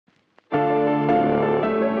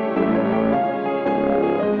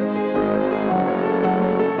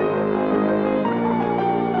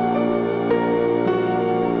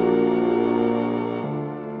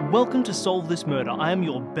welcome to Solve This Murder. I am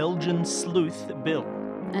your Belgian sleuth, Bill.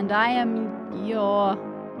 And I am your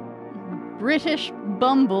British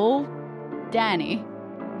bumble, Danny.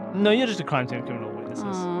 No, you're just a crime scene criminal witnesses.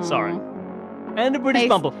 Aw. Sorry. And a British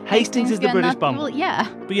bumble. Hastings is the British bumble. Well, yeah.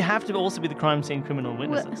 But you have to also be the crime scene criminal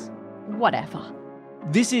witnesses. Whatever.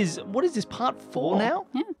 This is, what is this, part 4 now?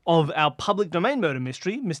 Yeah. Of our public domain murder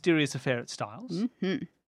mystery, Mysterious Affair at Styles. Mm-hmm.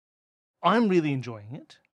 I'm really enjoying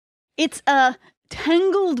it. It's a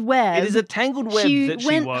tangled web. It is a tangled web she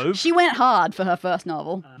wove. She went hard for her first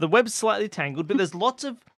novel. The web's slightly tangled, but there's lots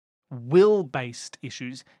of will-based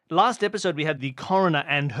issues. Last episode, we had the coroner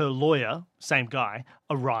and her lawyer, same guy,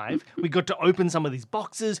 arrive. We got to open some of these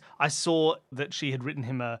boxes. I saw that she had written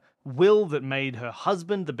him a will that made her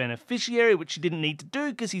husband the beneficiary, which she didn't need to do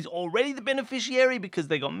because he's already the beneficiary because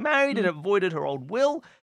they got married and avoided her old will.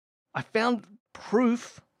 I found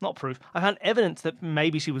I found evidence that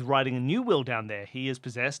maybe she was writing a new will down there. He is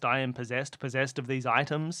possessed, I am possessed of these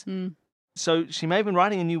items. So she may have been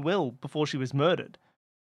writing a new will before she was murdered.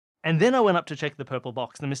 And then I went up to check the purple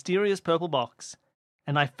box, the mysterious purple box,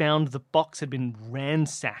 and I found the box had been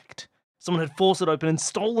ransacked. Someone had forced it open and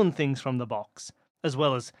stolen things from the box, as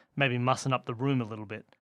well as maybe mussing up the room a little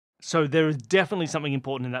bit. So there is definitely something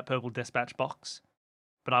important in that purple dispatch box,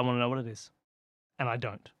 but I want to know what it is. And I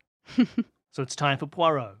don't. So it's time for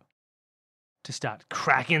Poirot to start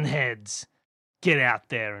cracking heads, get out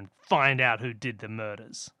there and find out who did the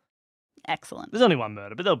murders. Excellent. There's only one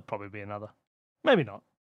murder, but there'll probably be another. Maybe not.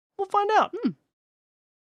 We'll find out.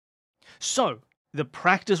 So, the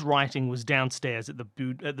practice writing was downstairs at the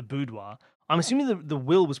boudoir. I'm assuming the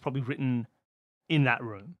will was probably written in that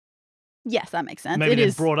room. Yes, that makes sense. Maybe it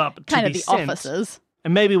is brought up to kind of be the sent. offices.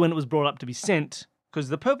 And maybe when it was brought up to be sent, because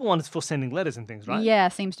the purple one is for sending letters and things, right? Yeah,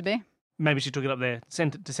 seems to be. Maybe she took it up there,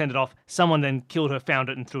 sent it off. Someone then killed her, found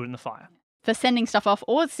it, and threw it in the fire. For sending stuff off,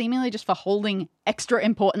 or seemingly just for holding extra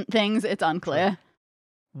important things, it's unclear.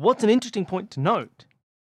 What's an interesting point to note,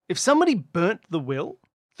 if somebody burnt the will,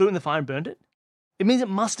 threw it in the fire and burnt it, it means it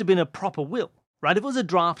must have been a proper will, right? If it was a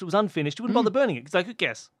draft, it was unfinished, you wouldn't bother burning it, because I could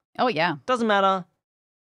guess. Oh, yeah. Doesn't matter.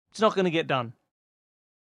 It's not going to get done.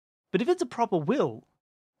 But if it's a proper will,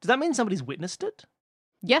 does that mean somebody's witnessed it?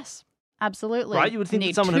 Yes, absolutely. Right, you would think that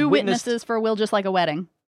need someone two had witnessed... witnesses for a will, just like a wedding.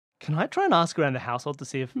 Can I try and ask around the household to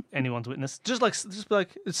see if anyone's witnessed? Just be like,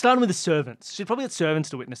 starting with the servants. She'd probably get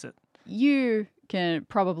servants to witness it. You can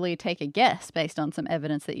probably take a guess based on some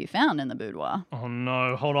evidence that you found in the boudoir. Oh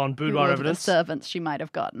no, hold on, Who boudoir of evidence. the servants she might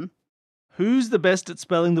have gotten. Who's the best at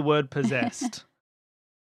spelling the word possessed?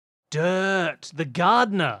 Dirt, the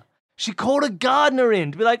gardener. She called a gardener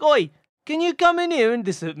in to be like, oi, can you come in here? And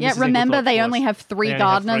this, Yeah, remember they only have three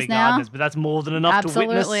gardeners now? But that's more than enough to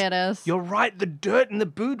witness. Absolutely it is. You're right, the dirt in the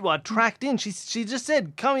boudoir tracked in. She just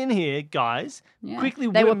said, come in here, guys. Yeah. Quickly.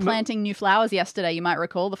 They were planting new flowers yesterday, you might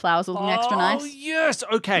recall. The flowers were looking extra nice. Oh, yes.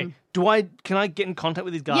 Okay. Can I get in contact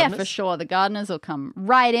with these Yeah, gardeners? for sure. The gardeners will come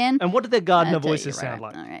right in. And what did their gardener I'll tell voices you sound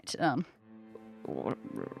right. like? All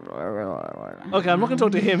right. Okay, I'm not going to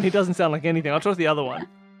talk to him. He doesn't sound like anything. I'll talk to the other one.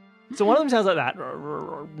 So one of them sounds like that.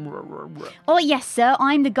 Oh, yes, sir.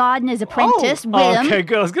 I'm the gardener's apprentice, Willem. Okay,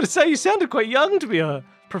 good. I was going to say, you sounded quite young to be a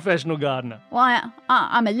professional gardener. Well,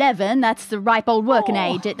 I'm 11. That's the ripe old working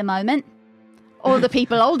age at the moment. All the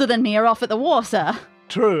people older than me are off at the war, sir.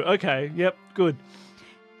 True. Okay. Yep. Good.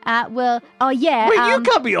 Yeah. Wait, you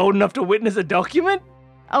can't be old enough to witness a document?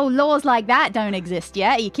 Oh, laws like that don't exist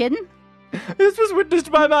yet. Are you kidding? This was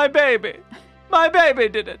witnessed by my baby. My baby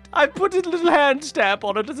did it. I put his little hand stamp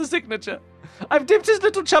on it as a signature. I've dipped his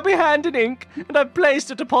little chubby hand in ink, and I've placed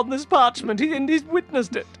it upon this parchment, and he's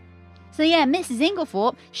witnessed it. So yeah, Mrs.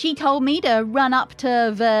 Inglethorpe, she told me to run up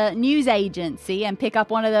to the news agency and pick up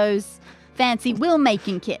one of those fancy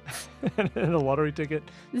will-making kits. And a lottery ticket.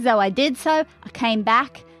 So I did so. I came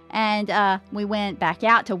back, and we went back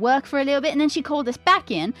out to work for a little bit, and then she called us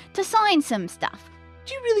back in to sign some stuff.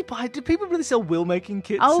 Do people really sell will-making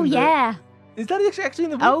kits? Oh, yeah. Is that actually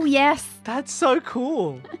in the book? Oh, yes. That's so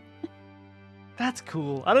cool. That's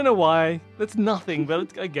cool. I don't know why. That's nothing,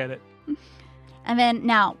 but I get it. And then,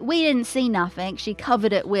 now, we didn't see nothing. She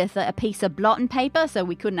covered it with a piece of blotting paper, so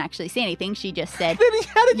we couldn't actually see anything. She just said,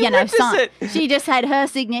 How did you witness it? She just had her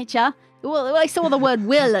signature. Well, I saw the word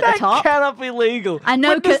Will at the top. That cannot be legal. I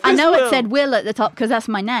know Will. it said Will at the top because that's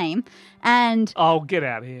my name. And oh, get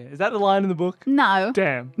out of here. Is that the line in the book? No.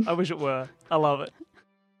 Damn, I wish it were. I love it.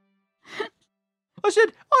 I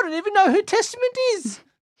said, I don't even know who Testament is.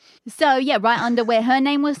 So, yeah, right under where her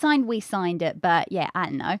name was signed, we signed it. But, yeah, I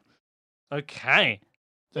don't know. Okay.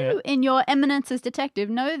 You, in your eminence as detective,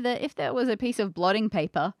 know that if there was a piece of blotting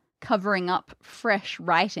paper covering up fresh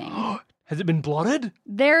writing... Has it been blotted?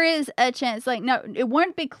 There is a chance, like, no, it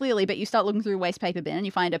won't be clearly, but you start looking through the waste paper bin and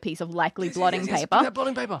you find a piece of likely blotting Yes, paper. that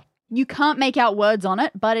blotting paper. You can't make out words on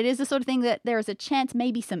it, but it is the sort of thing that there is a chance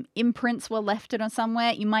maybe some imprints were left it on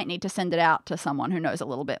somewhere. You might need to send it out to someone who knows a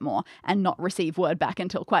little bit more and not receive word back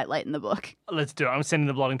until quite late in the book. Let's do it. I'm sending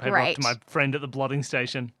the blotting paper off Great. to my friend at the blotting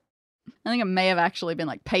station. I think it may have actually been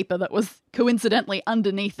like paper that was coincidentally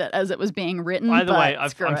underneath it as it was being written. Either but way,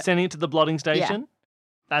 screw I'm it. sending it to the blotting station.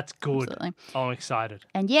 That's good. Absolutely. Oh, I'm excited.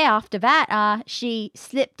 And yeah, after that, she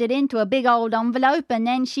slipped it into a big old envelope and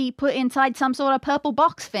then she put inside some sort of purple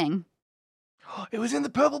box thing. It was in the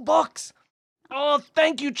purple box. Oh,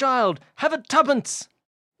 thank you, child. Have a tuppence.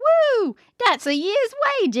 Woo! That's a year's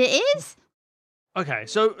wage, it is. Okay,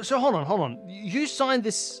 so hold on. You signed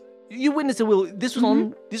this. You witnessed a will. This was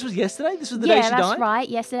on. This was yesterday. This was the day Yeah, she that's died. right.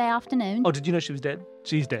 Yesterday afternoon. Oh, did you know she was dead?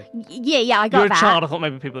 She's dead. Yeah, I got You're a that. child. I thought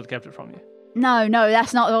maybe people had kept it from you. No,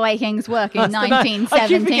 that's not the way things work in That's the- no, I keep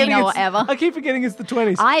 1917 forgetting or it's- whatever. I keep forgetting it's the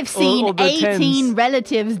 20s. I've seen or the 18 10s.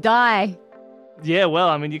 relatives die. Yeah, well,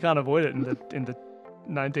 I mean, you can't avoid it in the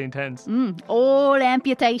 1910s. All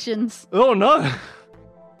amputations. Oh no,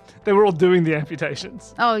 they were all doing the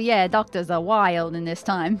amputations. Oh yeah, doctors are wild in this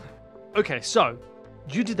time. Okay, so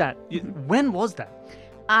you did that. When was that?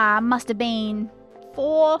 Must have been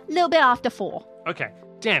a little bit after 4. Okay,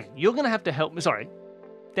 Danny, you're gonna have to help me. Sorry,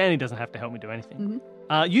 Danny doesn't have to help me do anything.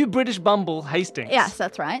 You British Bumble Hastings. Yes,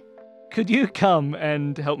 that's right. Could you come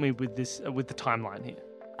and help me with this, with the timeline here?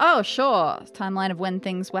 Oh, sure. Timeline of when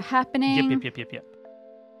things were happening. Yep.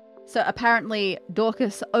 So apparently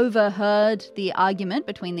Dorcas overheard the argument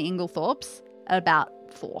between the Inglethorpes at about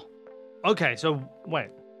 4. Okay, so wait,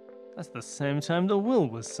 that's the same time the will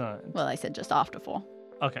was signed. Well, they said just after 4.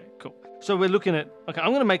 Okay, cool. So we're looking at. Okay, I'm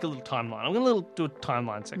going to make a little timeline. I'm going to do a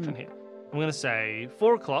timeline section here. I'm going to say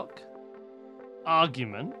 4 o'clock.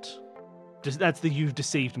 Argument. That's the "you've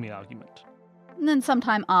deceived me" argument. And then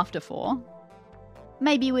sometime after 4.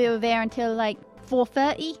 Maybe we were there until like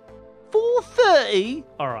 4:30. 4:30.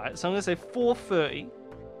 All right. So I'm going to say 4:30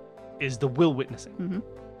 is the will witnessing.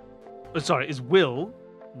 Sorry, is will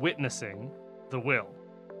witnessing the will.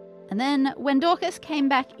 And then when Dorcas came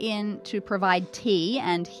back in to provide tea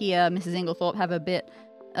and hear Mrs. Inglethorpe have a bit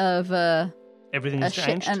of Everything has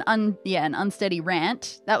changed. an unsteady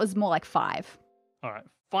rant, that was more like 5. All right.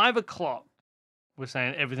 5 o'clock. We're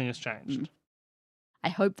saying everything has changed. I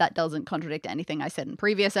hope that doesn't contradict anything I said in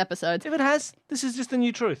previous episodes. If it has, this is just the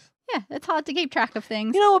new truth. Yeah, it's hard to keep track of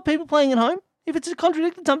things. You know what, people playing at home? If it's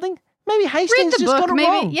contradicted something, maybe Read Hastings the just got book, it maybe.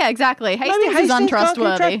 wrong. Yeah, exactly. Maybe Hastings is can't keep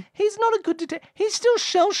untrustworthy. track. He's not a good detective. He's still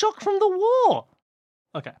shell-shocked from the war.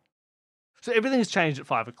 Okay. So everything has changed at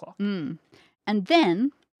 5 o'clock. And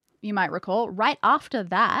then, you might recall, right after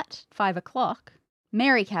that, 5 o'clock,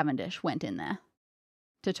 Mary Cavendish went in there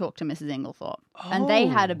to talk to Mrs. Inglethorpe. And they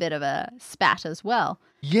had a bit of a spat as well.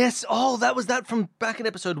 Yes. Oh, that was that from back in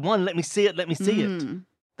episode 1. Let me see it.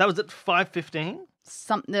 That was at 5:15.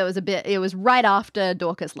 It was right after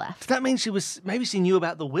Dorcas left. Does that mean maybe she knew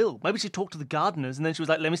about the will? Maybe she talked to the gardeners and then she was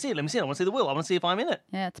like, let me see it. I want to see the will. I want to see if I'm in it.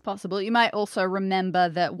 Yeah, it's possible. You might also remember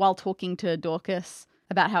that while talking to Dorcas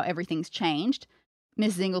about how everything's changed,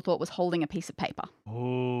 Mrs. Inglethorpe was holding a piece of paper.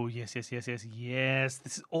 Oh, yes. This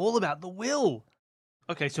is all about the will.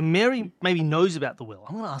 Okay, so Mary maybe knows about the will.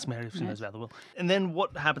 I'm going to ask Mary if she knows about the will. And then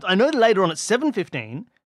what happens? I know later on at 7:15,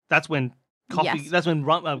 that's when coffee, Yes. that's when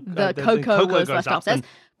The cocoa was goes left up. upstairs. and-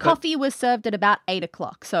 Coffee was served at about 8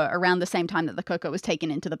 o'clock, so around the same time that the cocoa was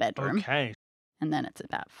taken into the bedroom. Okay. And then it's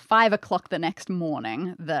about 5 o'clock the next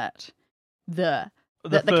morning that the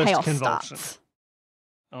first chaos convulsion. starts.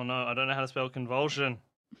 Oh no, I don't know how to spell convulsion.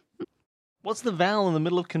 What's the vowel in the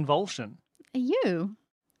middle of convulsion? Are you?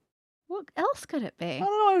 What else could it be? I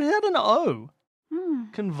don't know. It had an O. Hmm,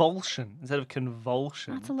 Convulsion instead of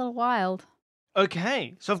convulsion. that's a little wild.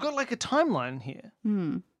 Okay, so I've got like a timeline here.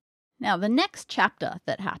 Now, the next chapter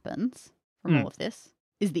that happens from all of this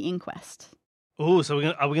is the inquest. Oh, so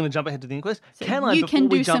are we going to jump ahead to the inquest? So before you can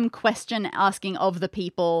we do jump- some question asking of the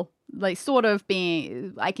people, like sort of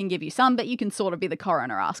being, I can give you some, but you can sort of be the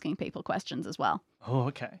coroner asking people questions as well. Oh,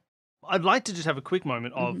 okay. I'd like to just have a quick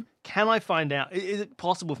moment of, can I find out, is it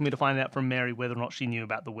possible for me to find out from Mary whether or not she knew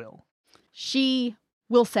about the will? She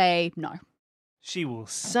will say no. She will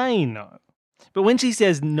say no. But when she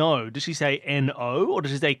says no, does she say N-O or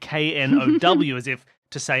does she say K-N-O-W as if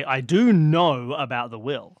to say, I do know about the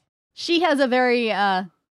will? She has a very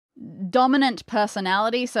dominant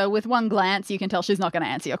personality, so with one glance you can tell she's not going to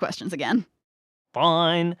answer your questions again.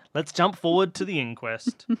 Fine, let's jump forward to the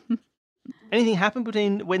inquest. Anything happen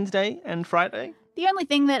between Wednesday and Friday? The only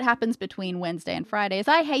thing that happens between Wednesday and Friday is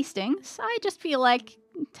Hastings. I just feel like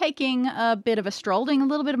taking a bit of a stroll, doing a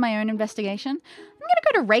little bit of my own investigation. I'm going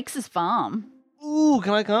to go to Rakes' farm. Ooh,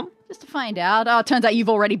 can I come? Just to find out. Oh, it turns out you've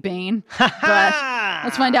already been. But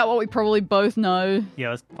let's find out what we probably both know. Yeah,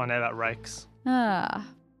 let's find out about Rakes.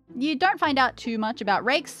 You don't find out too much about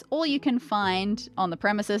Rakes. All you can find on the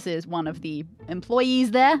premises is one of the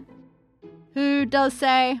employees there who does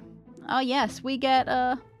say, oh yes, we get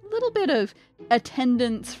a little bit of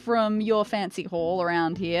attendance from your fancy hall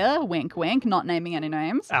around here. Wink, wink, not naming any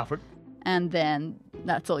names. Alfred. And then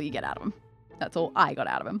that's all you get out of him. That's all I got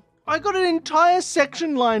out of him. I got an entire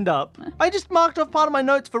section lined up. I just marked off part of my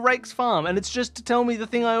notes for Rakes Farm, and it's just to tell me the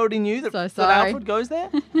thing I already knew, that, So that sorry. Alfred goes there.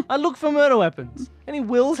 I look for murder weapons. Any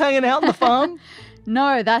wills hanging out on the farm?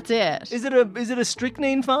 No, that's it. Is it a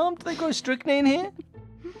strychnine farm? Do they grow strychnine here?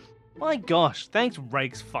 My gosh, thanks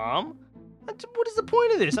Rakes Farm. What is the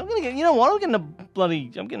point of this? I'm gonna get, you know what? I'm getting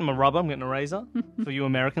a rubber, I'm getting a razor. For you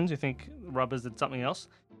Americans who think rubbers is something else,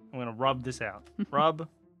 I'm gonna rub this out. Rub.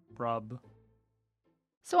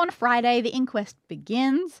 So on Friday, the inquest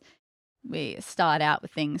begins. We start out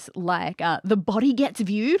with things like the body gets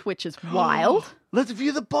viewed, which is wild. Let's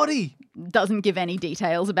view the body. Doesn't give any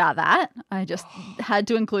details about that. I just had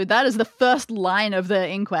to include that as the first line of the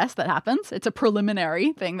inquest that happens. It's a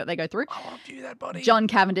preliminary thing that they go through. I want to view that body. John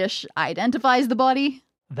Cavendish identifies the body.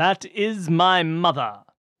 That is my mother.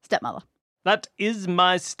 Stepmother. That is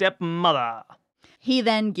my stepmother. He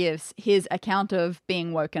then gives his account of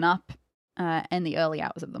being woken up in the early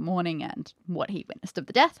hours of the morning and what he witnessed of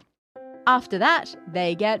the death. After that,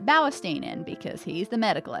 they get Bauerstein in because he's the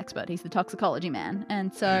medical expert. He's the toxicology man.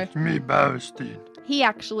 And so It's me, Bauerstein. he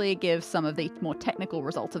actually gives some of the more technical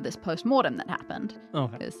results of this post-mortem that happened.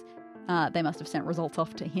 Okay. Because they must have sent results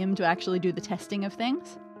off to him to actually do the testing of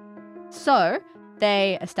things. So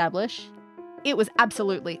they establish it was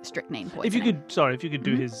absolutely strychnine poisoning. If you could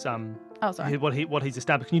do his Oh, sorry. what he's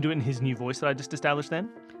established. Can you do it in his new voice that I just established then?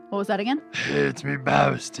 What was that again? It's me,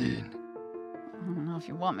 Bauerstein. I don't know if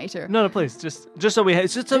you want me to. No, please, just so we have.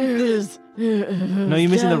 It's just so. No, you're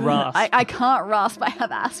missing the rasp. I can't rasp. I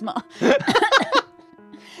have asthma.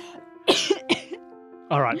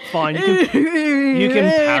 All right, fine. You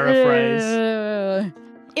can paraphrase.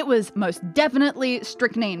 It was most definitely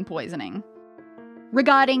strychnine poisoning.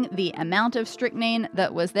 Regarding the amount of strychnine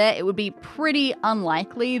that was there, it would be pretty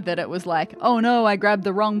unlikely that it was like, oh no, I grabbed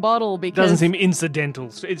the wrong bottle because... Doesn't seem incidental.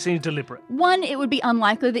 It seems deliberate. One, it would be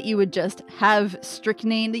unlikely that you would just have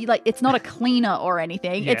strychnine. Like, it's not a cleaner or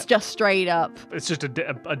anything. Yeah. It's just straight up... It's just a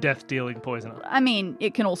death-dealing poisoner. I mean,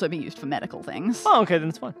 it can also be used for medical things. Oh, okay, then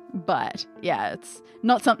it's fine. But, yeah, it's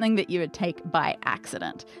not something that you would take by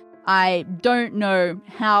accident. I don't know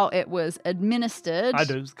how it was administered. I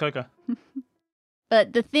do. It's cocoa.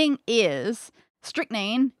 But the thing is,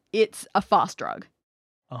 strychnine, it's a fast drug.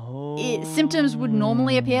 Oh. Symptoms would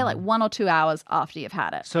normally appear like 1 or 2 hours after you've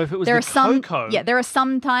had it. So if it was There the are some, cocoa... yeah, there are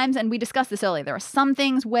some times, and we discussed this earlier, there are some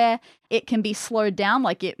things where it can be slowed down,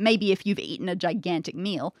 like it maybe if you've eaten a gigantic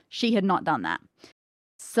meal. She had not done that.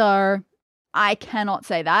 So I cannot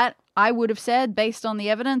say that. I would have said, based on the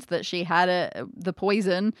evidence, that she had the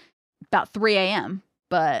poison about 3 a.m.,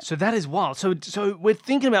 but... So that is wild. So we're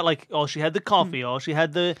thinking about like, oh, she had the coffee, or she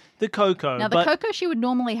had the cocoa. Now, the cocoa she would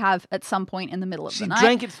normally have at some point in the middle of she the night.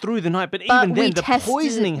 drank it through the night, but But even then, the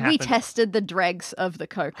poisoning happened. We tested the dregs of the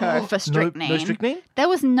cocoa for strychnine. No strychnine? There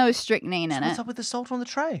was no strychnine in What's it. up with the salt on the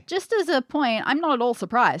tray? Just as a point, I'm not at all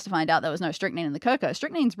surprised to find out there was no strychnine in the cocoa.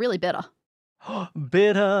 Strychnine's really bitter.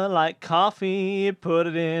 Bitter like coffee, put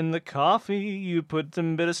it in the coffee. You put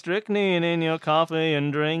some bit of strychnine in your coffee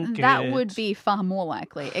and drink it. That would be far more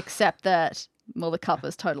likely, except that, well, the cup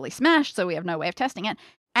is totally smashed, so we have no way of testing it.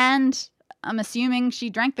 And I'm assuming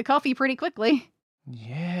she drank the coffee pretty quickly.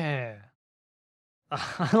 Yeah.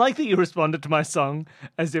 I like that you responded to my song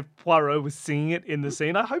as if Poirot was singing it in the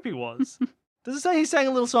scene. I hope he was. Does it say he sang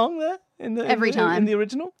a little song there Every time. in the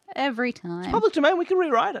original? Every time. Public domain, we can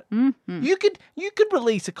rewrite it. Mm-hmm. You could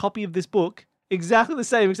release a copy of this book exactly the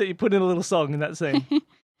same, except you put in a little song in that scene.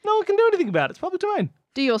 No one can do anything about it. It's public domain.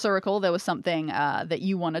 Do you also recall there was something that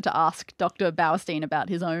you wanted to ask Dr. Bauerstein about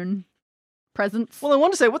his own presence? Well, I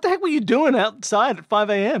want to say, what the heck were you doing outside at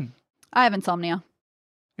 5 a.m.? I have insomnia.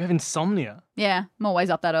 You have insomnia. Yeah, I'm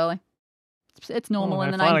always up that early. It's normal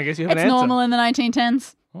in the fine, I guess you have It's an answer. normal in the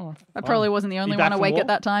 1910s. Oh, I fine. probably wasn't the only back one from awake war? at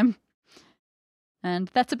that time. And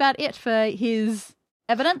that's about it for his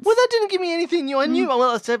evidence. Well, that didn't give me anything new. I knew,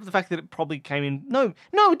 well, except for the fact that it probably came in. No,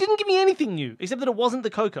 it didn't give me anything new, except that it wasn't the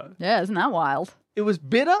cocoa. Yeah, isn't that wild? It was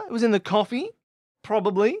bitter. It was in the coffee,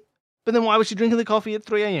 probably. But then why was she drinking the coffee at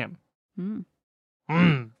 3 a.m.? Hmm.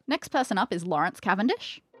 Hmm. Next person up is Lawrence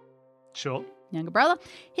Cavendish. Sure. younger brother.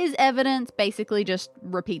 His evidence basically just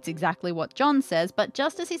repeats exactly what John says, but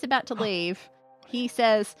just as he's about to leave, he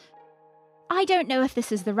says, I don't know if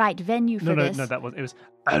this is the right venue for this. No, it was.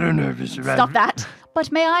 I don't know if it's right. Stop that.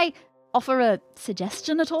 But may I offer a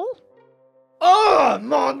suggestion at all? Oh,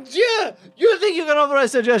 mon Dieu! You think you can offer a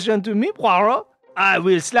suggestion to me, Poirot? I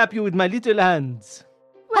will slap you with my little hands.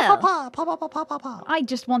 Well, Pa. I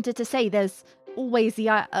just wanted to say there's always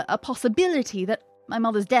a possibility that my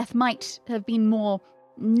mother's death might have been more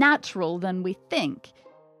natural than we think.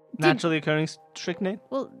 Naturally occurring strychnine?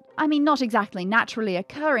 Well, I mean, not exactly naturally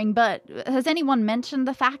occurring, but has anyone mentioned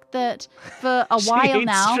the fact that for a while She eats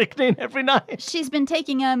now, strychnine every night. she's been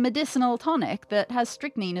taking a medicinal tonic that has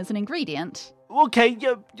strychnine as an ingredient? Okay,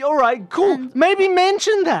 you're right, cool. And- Maybe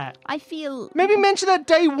mention that. I feel... Maybe mention that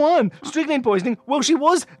day one. Strychnine poisoning. Well, she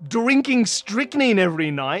was drinking strychnine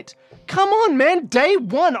every night. Come on, man. Day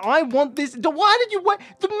one. I want this. Why did you wait?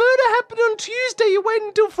 The murder happened on Tuesday. You waited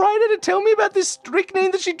until Friday to tell me about this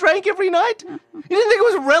strychnine that she drank every night? You didn't think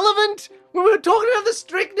it was relevant when we were talking about the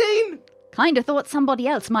strychnine? Kind of thought somebody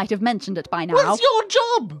else might have mentioned it by now. Well, it's your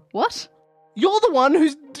job. What? You're the one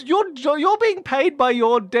who's... You're being paid by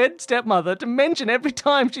your dead stepmother to mention every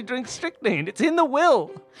time she drinks strychnine. It's in the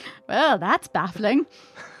will. Well, that's baffling.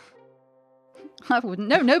 I wouldn't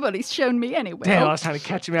know. Nobody's shown me any will. Damn, I was trying to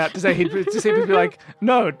catch him out to say he'd be like,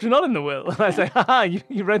 no, it's not in the will. And I say, haha,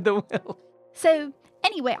 you read the will. So,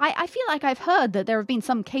 anyway, I feel like I've heard that there have been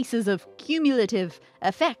some cases of cumulative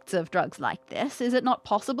effects of drugs like this. Is it not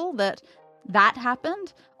possible that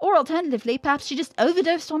happened? Or alternatively, perhaps she just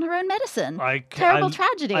overdosed on her own medicine. Terrible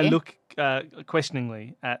tragedy. I look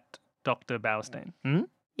questioningly at Dr. Bauerstein.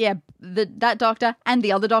 Yeah, that doctor and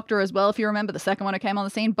the other doctor as well, if you remember the second one who came on the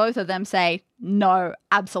scene, both of them say, no,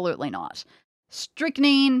 absolutely not.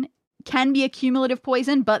 Strychnine can be a cumulative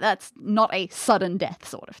poison, but that's not a sudden death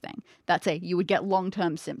sort of thing. That's you would get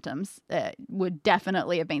long-term symptoms. Would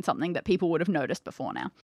definitely have been something that people would have noticed before now.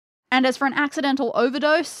 And as for an accidental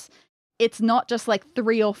overdose, it's not just like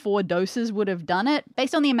 3 or 4 doses would have done it.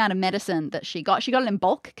 Based on the amount of medicine that she got it in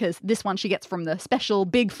bulk, because this one she gets from the special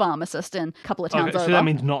big pharmacist in a couple of towns over. So that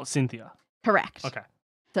means not Cynthia. Correct. Okay.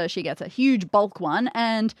 So she gets a huge bulk one,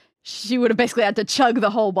 and she would have basically had to chug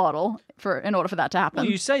the whole bottle in order for that to happen.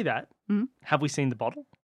 Well, you say that. Hmm? Have we seen the bottle?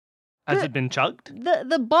 Has it been chugged?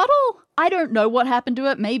 The bottle, I don't know what happened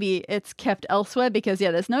to it. Maybe it's kept elsewhere because,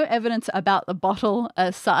 there's no evidence about the bottle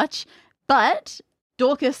as such. But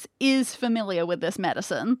Dorcas is familiar with this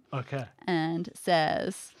medicine. Okay. And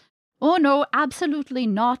says, oh no, absolutely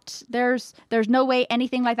not. There's no way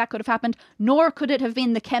anything like that could have happened, nor could it have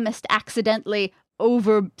been the chemist accidentally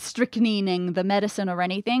over-strychnining the medicine or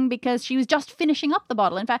anything, because she was just finishing up the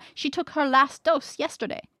bottle. In fact, she took her last dose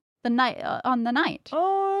yesterday, on the night.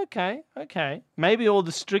 Oh, okay. Maybe all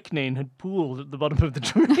the strychnine had pooled at the bottom of the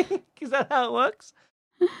drink. Is that how it works?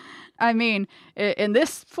 I mean, in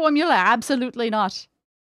this formula, absolutely not.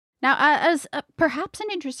 Now, as perhaps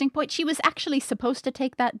an interesting point, she was actually supposed to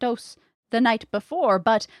take that dose the night before,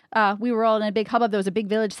 but we were all in a big hubbub. There was a big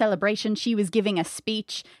village celebration. She was giving a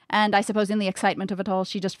speech, and I suppose in the excitement of it all,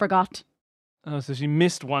 she just forgot. Oh, so she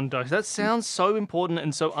missed one dose. That sounds so important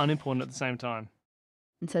and so unimportant at the same time.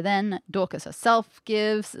 And so then Dorcas herself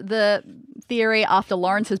gives the theory after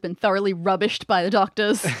Lawrence has been thoroughly rubbished by the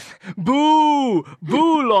doctors. Boo!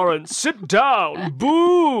 Boo, Lawrence! Sit down!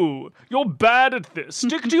 Boo! You're bad at this.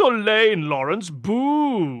 Stick to your lane, Lawrence.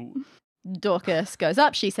 Boo! Dorcas goes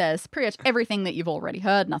up. She says pretty much everything that you've already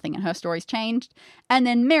heard. Nothing in her story's changed. And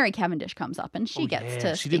then Mary Cavendish comes up and she gets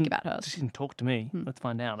to speak about hers. She didn't talk to me. Let's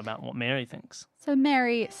find out about what Mary thinks. So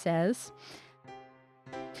Mary says,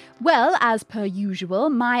 well, as per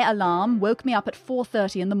usual, my alarm woke me up at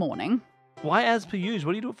 4:30 in the morning. Why as per usual?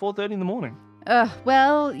 What do you do at 4:30 in the morning?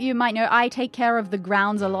 Well, you might know I take care of the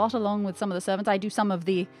grounds a lot along with some of the servants. I do some of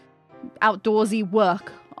the outdoorsy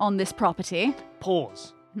work on this property.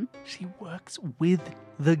 Pause. She works with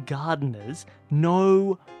the gardeners.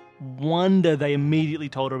 No wonder they immediately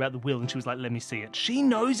told her about the will and she was like, let me see it. She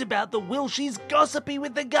knows about the will. She's gossipy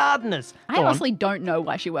with the gardeners. I honestly don't know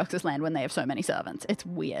why she works this land when they have so many servants. It's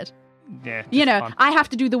weird. Yeah. You know, fun. I have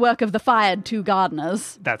to do the work of the fired 2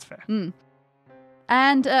 gardeners. That's fair.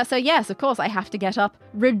 And so, yes, of course, I have to get up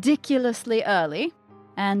ridiculously early.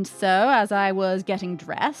 And so, as I was getting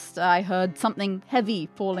dressed, I heard something heavy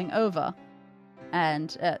falling over.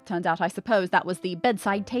 And turns out, I suppose, that was the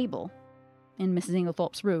bedside table in Mrs.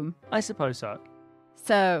 Inglethorpe's room. I suppose so.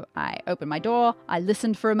 So I opened my door, I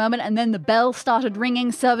listened for a moment, and then the bell started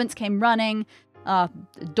ringing, servants came running, the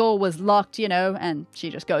door was locked, and she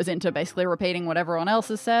just goes into basically repeating what everyone else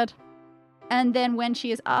has said. And then when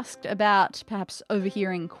she is asked about perhaps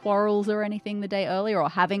overhearing quarrels or anything the day earlier or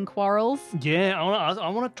having quarrels, Yeah, I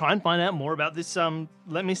want to try and find out more about this,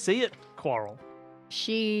 let me see it quarrel.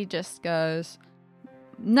 she just goes,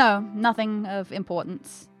 no, nothing of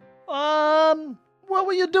importance. What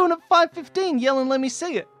were you doing at 5:15 yelling, let me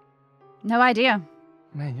see it? No idea.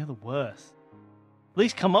 Man, you're the worst. At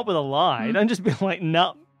least come up with a lie. Don't just be like,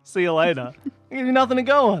 nah, see you later. I give you nothing to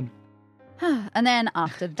go on. And then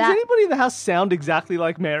after Does that, anybody in the house sound exactly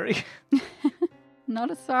like Mary? not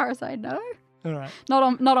as far as I know. All right. Not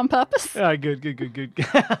on purpose. Oh, good.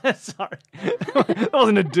 Sorry. That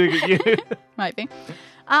wasn't a dig at you. Might be.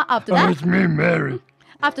 After Oh, that, it's me, Mary.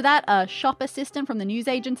 After that, a shop assistant from the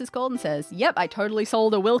newsagents is called and says, yep, I totally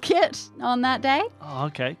sold a will kit on that day. Oh,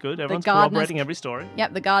 okay, good. Everyone's gardeners- corroborating every story.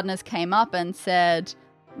 Yep, the gardeners came up and said,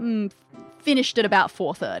 finished at about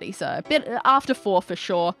 4:30, so a bit after 4 for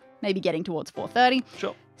sure, maybe getting towards 4:30.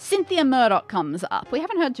 Sure. Cynthia Murdoch comes up. We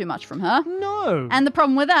haven't heard too much from her. No. And the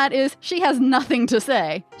problem with that is she has nothing to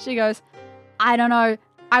say. She goes, I don't know,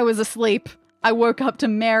 I was asleep. I woke up to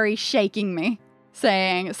Mary shaking me,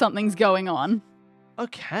 saying something's going on.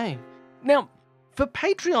 Okay. Now, for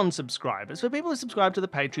Patreon subscribers, for people who subscribe to the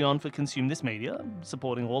Patreon for Consume This Media,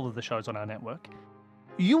 supporting all of the shows on our network,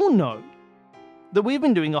 you will know that we've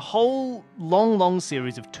been doing a whole long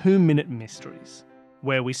series of 2-minute mysteries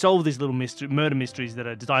where we solve these little murder mysteries that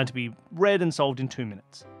are designed to be read and solved in 2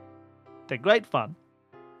 minutes. They're great fun.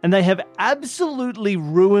 And they have absolutely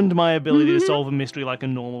ruined my ability to solve a mystery like a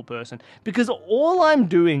normal person. Because all I'm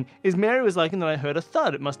doing is Mary was like, and then I heard a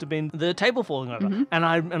thud. It must have been the table falling over. And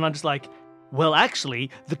I'm just like, well, actually,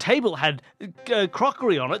 the table had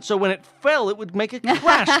crockery on it, so when it fell, it would make a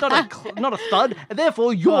crash, not a thud. And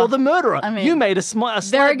therefore, you're the murderer. I mean, you made a slight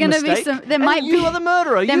there are gonna mistake. be some. There and might you be. are the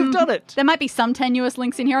murderer. You've done it. There might be some tenuous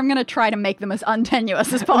links in here. I'm going to try to make them as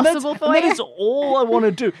untenuous as And possible for that you. is all I want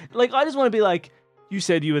to do. Like, I just want to be like, you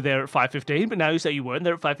said you were there at 5:15, but now you say you weren't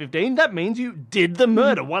there at 5:15. That means you did the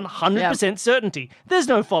murder, 100% certainty. There's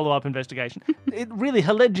no follow-up investigation. It really,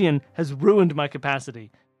 Helegian has ruined my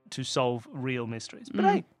capacity to solve real mysteries. But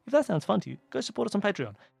hey, if that sounds fun to you, go support us on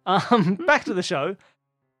Patreon. Back to the show.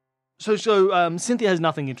 So Cynthia has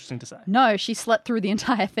nothing interesting to say. No, she slept through the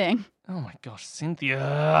entire thing, Oh my gosh,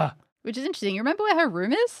 Cynthia. which is interesting. You remember where her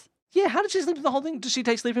room is? Yeah, how did she sleep through the whole thing? Does she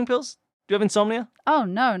take sleeping pills? Do you have insomnia? Oh,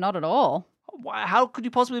 no, not at all. How could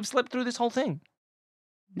you possibly have slept through this whole thing?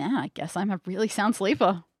 Man, I guess I'm a really sound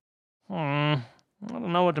sleeper. I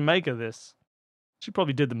don't know what to make of this. She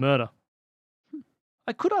probably did the murder.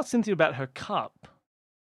 I could ask Cynthia about her cup.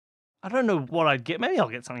 I don't know what I'd get. Maybe I'll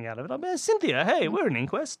get something out of it. I'll be, Cynthia, hey, we're an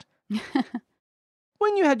inquest.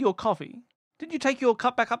 When you had your coffee, did you take your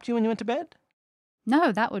cup back up to you when you went to bed?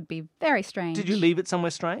 No, that would be very strange. Did you leave it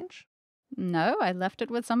somewhere strange? No, I left it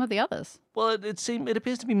with some of the others. Well, it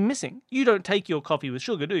appears to be missing. You don't take your coffee with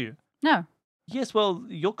sugar, do you? No, Yes, well,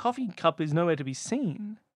 your coffee cup is nowhere to be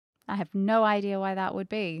seen. I have no idea why that would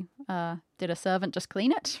be. Did a servant just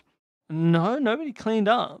clean it? No, nobody cleaned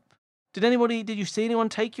up. Did you see anyone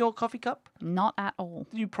take your coffee cup? Not at all.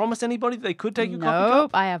 Did you promise anybody that they could take your coffee cup?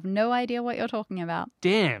 Nope, I have no idea what you're talking about.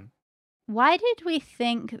 Damn. Why did we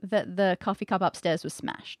think that the coffee cup upstairs was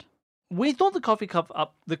smashed? We thought the coffee cup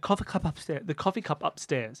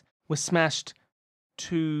upstairs was smashed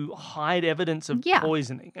to hide evidence of Yeah.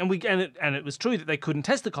 poisoning. And it was true that they couldn't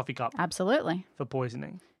test the coffee cup Absolutely. for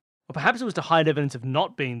poisoning. Or perhaps it was to hide evidence of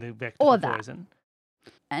not being the vector Or for that. poison.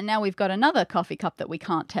 And now we've got another coffee cup that we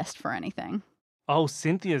can't test for anything. Oh,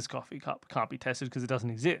 Cynthia's coffee cup can't be tested because it doesn't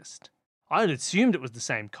exist. I had assumed it was the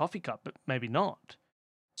same coffee cup, but maybe not.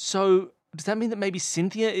 So, does that mean that maybe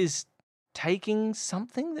Cynthia is taking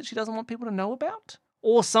something that she doesn't want people to know about?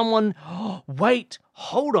 Or someone, wait,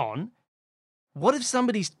 hold on. What if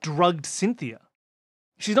somebody's drugged Cynthia?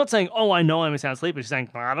 She's not saying, oh, I know I'm a sound sleeper. She's saying,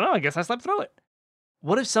 I don't know, I guess I slept through it.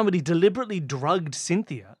 What if somebody deliberately drugged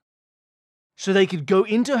Cynthia so they could go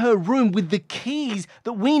into her room with the keys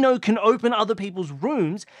that we know can open other people's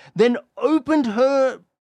rooms, then opened her...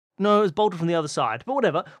 No, it was bolted from the other side, but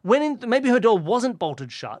whatever. Went in, maybe her door wasn't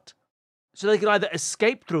bolted shut, so they could either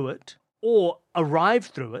escape through it or arrive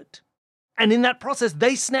through it. And in that process,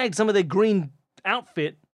 they snagged some of their green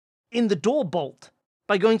outfit in the door bolt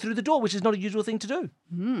by going through the door, which is not a usual thing to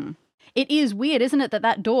do. It is weird, isn't it,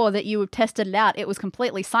 that door that you have tested it out, it was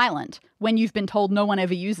completely silent when you've been told no one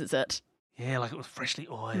ever uses it. Yeah, like it was freshly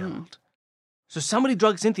oiled. So somebody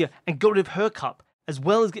drugged Cynthia and got rid of her cup as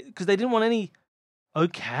well as... Because they didn't want any...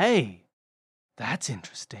 Okay. That's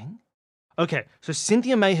interesting. Okay, so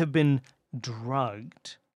Cynthia may have been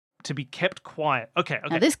drugged, to be kept quiet. Okay.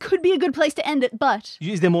 Now, this could be a good place to end it, but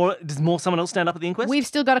Is there more? Does someone else stand up at the inquest? we've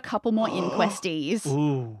still got a couple more inquestees.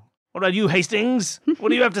 Ooh. What about you, Hastings? What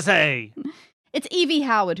do you have to say? It's Evie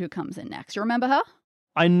Howard who comes in next. You remember her?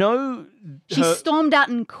 I know She her... stormed out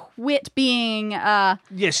and quit being Yeah,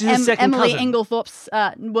 she's a second Emily cousin.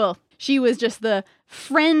 Inglethorpe's. She was just the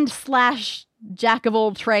friend / jack of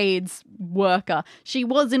all trades worker. She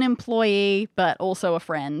was an employee, but also a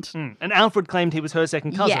friend. And Alfred claimed he was her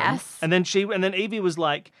second cousin. Yes. And then Evie was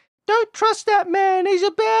like, "Don't trust that man. He's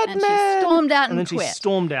a bad And man." she stormed out and then quit. she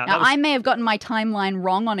stormed out. Now, That was- I may have gotten my timeline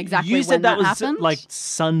wrong on exactly you when said that was happened. like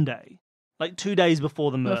Sunday, like 2 days before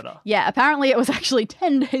the murder. Yeah, apparently it was actually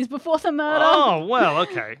 10 days before the murder. Oh well,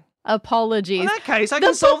 okay. Apologies. In that case, I the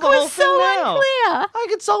can solve book the whole was thing so now. unclear. I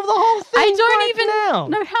can solve the whole thing. I don't right even now.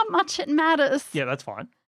 know how much it matters. Yeah, that's fine.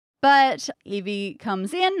 But Evie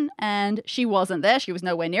comes in and she wasn't there. She was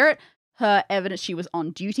nowhere near it. Her evidence, she was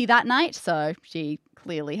on duty that night, so she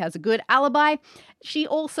clearly has a good alibi. She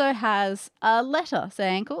also has a letter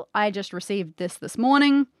saying, "Cool, I just received this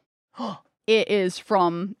morning." It is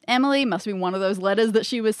from Emily. Must be one of those letters that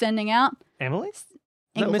she was sending out. Emily? Is that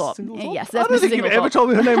Inglethorpe. Mrs. Inglethorpe? Yes, I that's don't Mrs. think you've ever Inglethorpe. told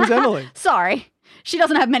me her name was Emily. Sorry. She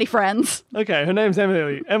doesn't have many friends. Okay, her name's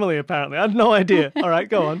Emily. Emily, apparently. I had no idea. All right,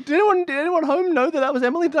 go on. Did anyone home know that was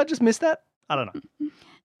Emily? Did I just miss that? I don't know.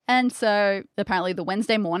 And so apparently the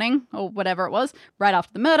Wednesday morning, or whatever it was, right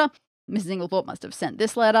after the murder, Mrs. Inglethorpe must have sent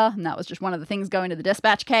this letter, and that was just one of the things going to the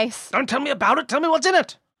dispatch case. Don't tell me about it. Tell me what's in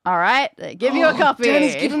it. All right, they give you a copy.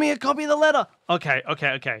 Danny's giving me a copy of the letter.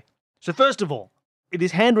 Okay. So first of all, it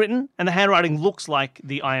is handwritten, and the handwriting looks like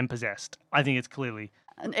the I am possessed. I think it's clearly...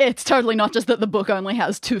 It's totally not just that the book only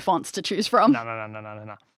has 2 fonts to choose from.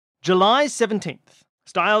 No. July 17th,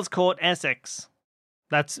 Styles Court, Essex.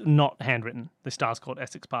 That's not handwritten, the Styles Court,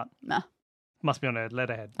 Essex part. Nah, Must be on a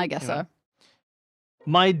letterhead. I guess you so. know.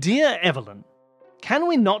 My dear Evelyn, can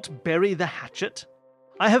we not bury the hatchet?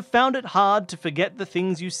 I have found it hard to forget the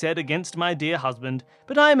things you said against my dear husband,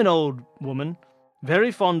 but I am an old woman,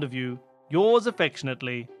 very fond of you. Yours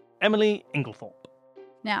affectionately, Emily Inglethorpe.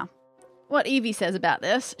 Now, what Evie says about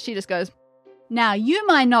this, she just goes, "Now, you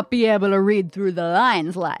might not be able to read through the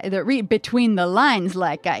lines read between the lines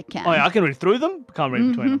like I can. Oh yeah, I can read through them, can't read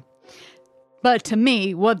between them. But to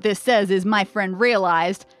me, what this says is my friend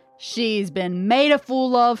realized she's been made a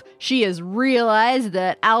fool of. She has realized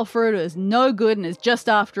that Alfred is no good and is just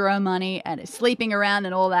after her money and is sleeping around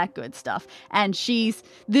and all that good stuff. And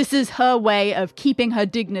this is her way of keeping her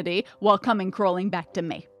dignity while coming crawling back to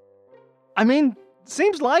me." I mean,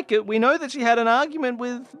 seems like it. We know that she had an argument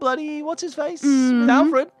with bloody, what's his face? With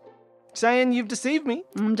Alfred, saying you've deceived me.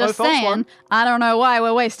 I'm just false saying, one. I don't know why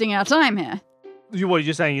we're wasting our time here. What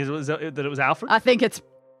you're saying is that it was Alfred? I think it's...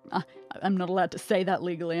 I'm not allowed to say that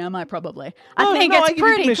legally, am I? Probably. No, I think no, I it's give you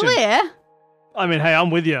pretty permission. clear. I mean, hey, I'm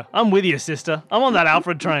with you. I'm with you, sister. I'm on that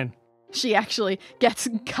Alfred train. She actually gets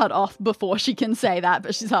cut off before she can say that,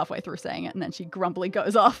 but she's halfway through saying it, and then she grumpily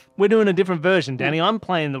goes off. We're doing a different version, Danny. I'm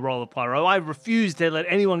playing the role of Poirot. I refuse to let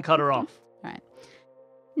anyone cut her off. All right.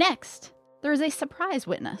 Next, there is a surprise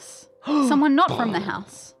witness. Someone not from the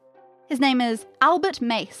house. His name is Albert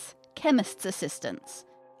Mace, chemist's assistant.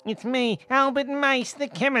 It's me, Albert Mace, the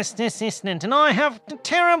chemist assistant, and I have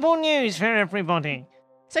terrible news for everybody.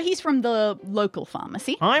 So he's from the local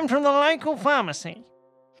pharmacy. I'm from the local pharmacy.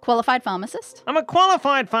 Qualified pharmacist. I'm a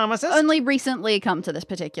qualified pharmacist. Only recently come to this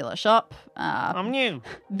particular shop. I'm new.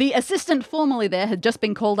 The assistant formerly there had just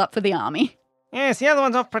been called up for the army. Yes, the other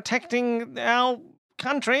one's off protecting our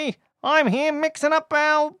country. I'm here mixing up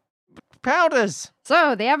our powders.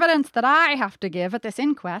 So the evidence that I have to give at this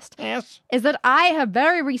inquest Yes. is that I have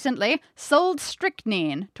very recently sold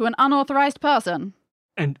strychnine to an unauthorized person.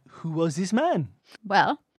 And who was this man?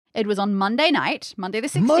 Well, it was on Monday night, Monday the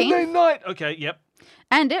 16th, Monday night. Okay, yep.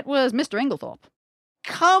 and it was Mr. Inglethorpe.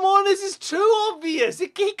 Come on, this is too obvious. He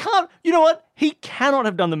can't. You know what? He cannot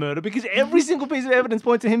have done the murder because every single piece of evidence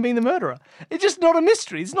points to him being the murderer. It's just not a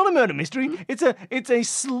mystery. It's not a murder mystery. It's a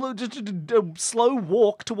slow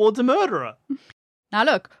walk towards a murderer. Now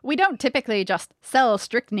look, we don't typically just sell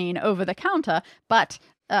strychnine over the counter, but,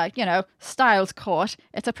 Styles Court,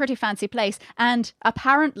 it's a pretty fancy place, and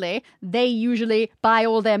apparently they usually buy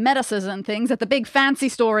all their medicines and things at the big fancy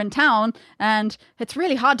store in town, and it's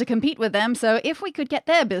really hard to compete with them, so if we could get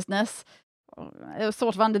their business, I was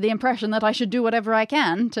sort of under the impression that I should do whatever I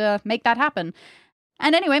can to make that happen.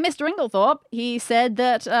 And anyway, Mr. Inglethorpe, he said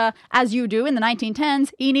that, as you do in the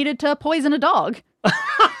 1910s, he needed to poison a dog.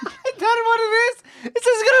 Is that what it is? It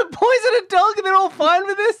says he's going to poison a dog and they're all fine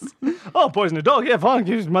with this? Oh, poison a dog? Yeah, fine.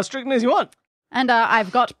 Give as much strychnine as you want. And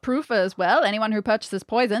I've got proof as well. Anyone who purchases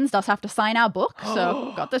poisons does have to sign our book.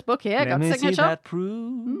 So got this book here, Let got me signature. see that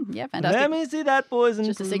proof. Yeah, fantastic. Let me see that poison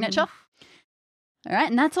Just a proof. signature. All right,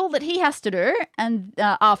 and that's all that he has to do. And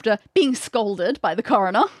after being scolded by the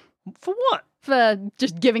coroner For what? for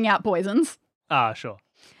just giving out poisons. Ah, sure.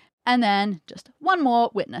 And then just one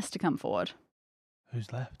more witness to come forward.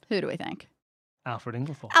 Who's left? Who do we think? Alfred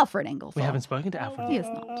Inglethorpe. Alfred Inglethorpe. We haven't spoken to Alfred He yet.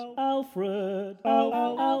 is not. Alfred,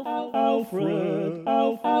 Alfred,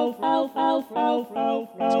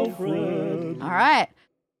 Alfred. All right.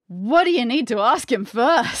 What do you need to ask him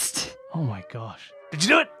first? Oh my gosh. Did you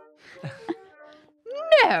do it?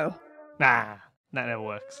 No. Nah, that never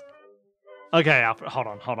works. Okay, Alfred, hold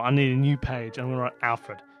on. I need a new page. I'm going to write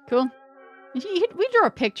Alfred. Cool. We drew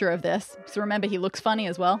a picture of this. So remember, he looks funny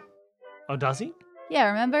as well. Oh, does he? Yeah,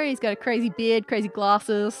 remember? He's got a crazy beard, crazy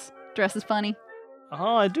glasses, dresses funny.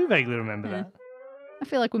 Oh, I do vaguely remember Yeah. that. I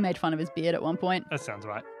feel like we made fun of his beard at one point. That sounds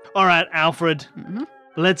right. All right, Alfred, Mhm.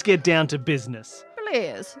 let's get down to business.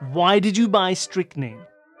 Please. Why did you buy strychnine?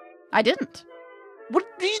 I didn't. What?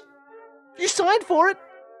 You signed for it?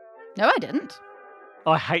 No, I didn't.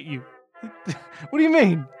 Oh, I hate you. What do you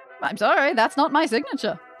mean? I'm sorry, that's not my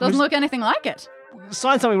signature. Doesn't Was- look anything like it.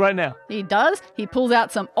 Sign something right now. He does. He pulls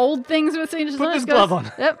out some old things with signatures Put on it. this Goes, glove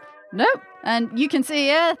on. Yep. Nope. And you can see,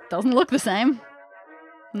 yeah, doesn't look the same.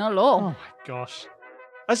 Not at all. Oh my gosh.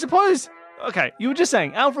 I suppose. Okay, you were just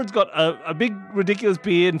saying Alfred's got a big ridiculous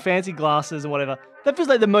beard and fancy glasses and whatever. That feels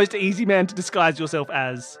like the most easy man to disguise yourself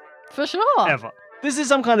as For sure. ever. This is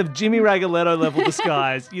some kind of Jimmy Ragoletto level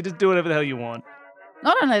disguise. You just do whatever the hell you want.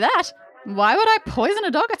 Not only that, why would I poison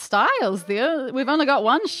a dog at Styles? We've only got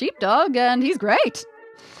one sheepdog, and he's great.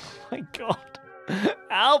 My God.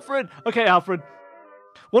 Alfred. Okay, Alfred.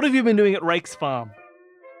 What have you been doing at Rake's farm?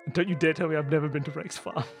 And don't you dare tell me I've never been to Rake's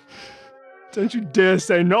farm. Don't you dare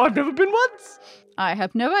say no, I've never been once. I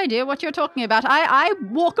have no idea what you're talking about. I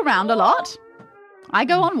walk around a lot. I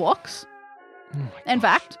go on walks. Oh my In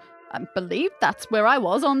gosh. fact, I believe that's where I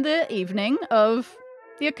was on the evening of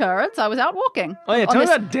the occurrence. I was out walking. Oh yeah, On tell me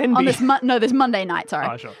this- about Denby. On this Monday night, sorry.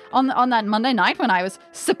 Oh, sure. On that Monday night when I was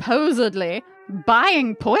supposedly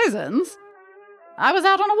buying poisons, I was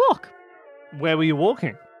out on a walk. Where were you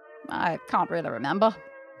walking? I can't really remember.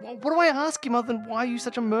 What do I ask him other than why are you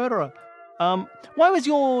such a murderer? Why was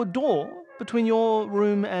your door between your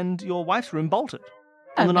room and your wife's room bolted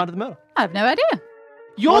on the night of the murder? I have no idea.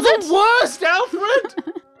 You're Was the it? worst,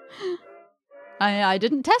 Alfred! I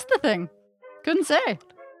didn't test the thing. Couldn't say.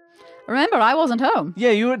 Remember, I wasn't home.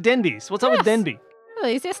 Yeah, you were at Denby's. What's up with Yes. Denby? Well,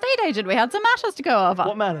 he's the estate agent. We had some matters to go over.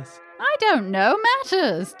 What matters? I don't know.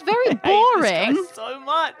 Matters. Very I hate boring. this guy so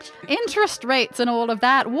much. Interest rates and all of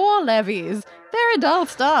that. War levies. Very dull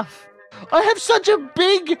stuff. I have such a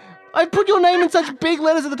big... I put your name in such big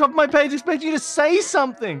letters at the top of my page expecting you to say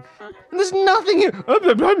something. And there's nothing here.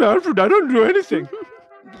 I'm Alfred, I don't do anything.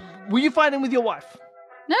 Were you fighting with your wife?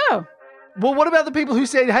 No. Well, what about the people who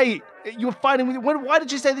said, hey, you were fighting with... Why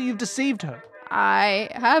did you say that you've deceived her? I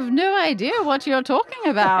have no idea what you're talking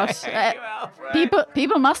about. Alfred.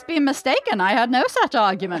 People must be mistaken. I had no such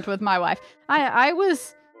argument with my wife. I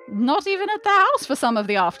was not even at the house for some of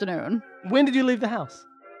the afternoon. When did you leave the house?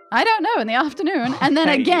 I don't know, in the afternoon, and then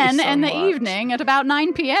hate you again so in the much. evening at about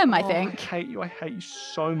 9 p.m., I think. I hate you. I hate you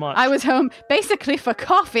so much. I was home basically for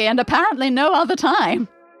coffee and apparently no other time.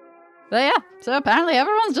 So yeah, so apparently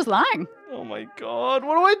everyone's just lying. Oh my God.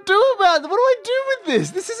 What do I do about it? What do I do with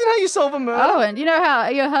this? This isn't how you solve a murder. Oh, and you know how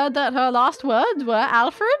you heard that her last words were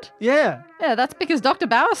Alfred? Yeah. Yeah, that's because Dr.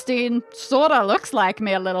 Bauerstein sort of looks like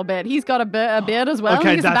me a little bit. He's got a beard as well.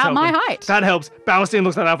 Okay, He's that's about my helping. height. That helps. Bauerstein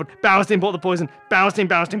looks like Alfred. Bauerstein bought the poison. Bauerstein.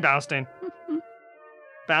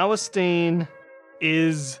 Bauerstein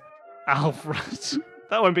is Alfred.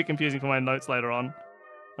 That won't be confusing for my notes later on.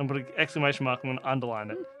 I'm putting an exclamation mark. I'm going to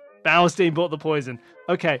underline it. Bauerstein bought the poison.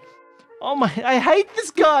 Okay. Oh my! I hate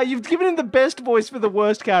this guy. You've given him the best voice for the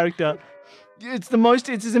worst character. It's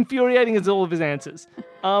as infuriating as all of his answers.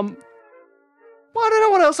 Well, I don't know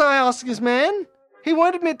what else I ask this man. He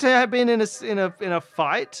won't admit to have been in a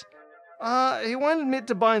fight. He won't admit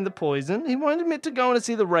to buying the poison. He won't admit to going to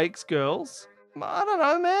see the Rakes girls. I don't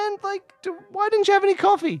know, man. Like, why didn't you have any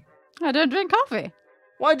coffee? I don't drink coffee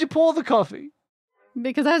Why'd you pour the coffee?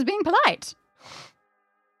 because I was being polite.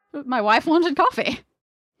 My wife wanted coffee.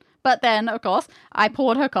 But then, of course, I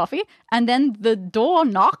poured her coffee, and then the door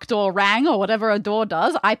knocked or rang or whatever a door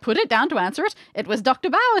does. I put it down to answer it. It was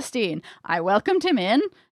Dr. Bauerstein. I welcomed him in,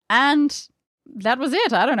 and that was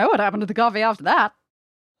it. I don't know what happened to the coffee after that.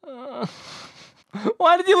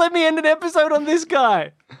 Why did you let me end an episode on this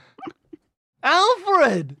guy?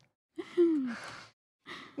 Alfred!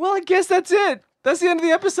 Well, I guess that's it. That's the end of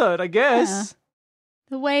the episode, I guess.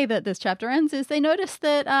 The way that this chapter ends is they notice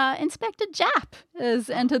that Inspector Japp has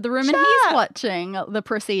entered the room and he's watching the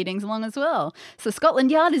proceedings along as well. So Scotland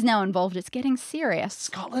Yard is now involved. It's getting serious.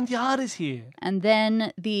 Scotland Yard is here. And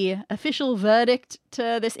then the official verdict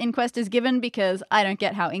to this inquest is given because I don't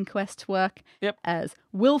get how inquests work. Yep. As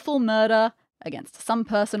willful murder against some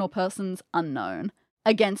person or persons unknown.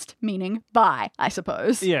 Against meaning by, I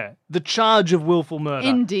suppose. Yeah, the charge of willful murder.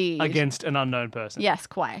 Indeed. Against an unknown person. Yes,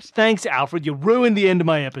 quite. Thanks, Alfred. You ruined the end of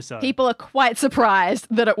my episode. People are quite surprised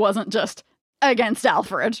that it wasn't just against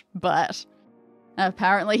Alfred, but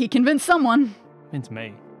apparently he convinced someone. It's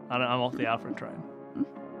me. I'm off the Alfred train.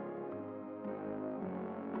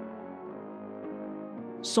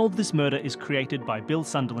 Solve This Murder is created by Bill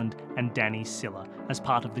Sunderland and Danny Siller as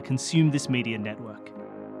part of the Consume This Media network.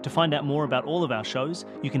 To find out more about all of our shows,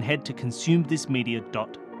 you can head to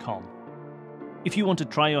consumethismedia.com. If you want to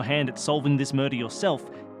try your hand at solving this murder yourself,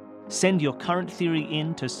 send your current theory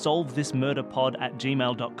in to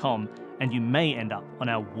solvethismurderpod@gmail.com and you may end up on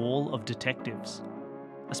our wall of detectives.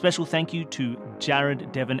 A special thank you to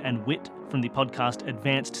Jared, Devon and Whit from the podcast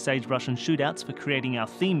Advanced Sagebrush and Shootouts for creating our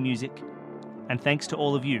theme music, and thanks to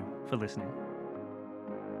all of you for listening.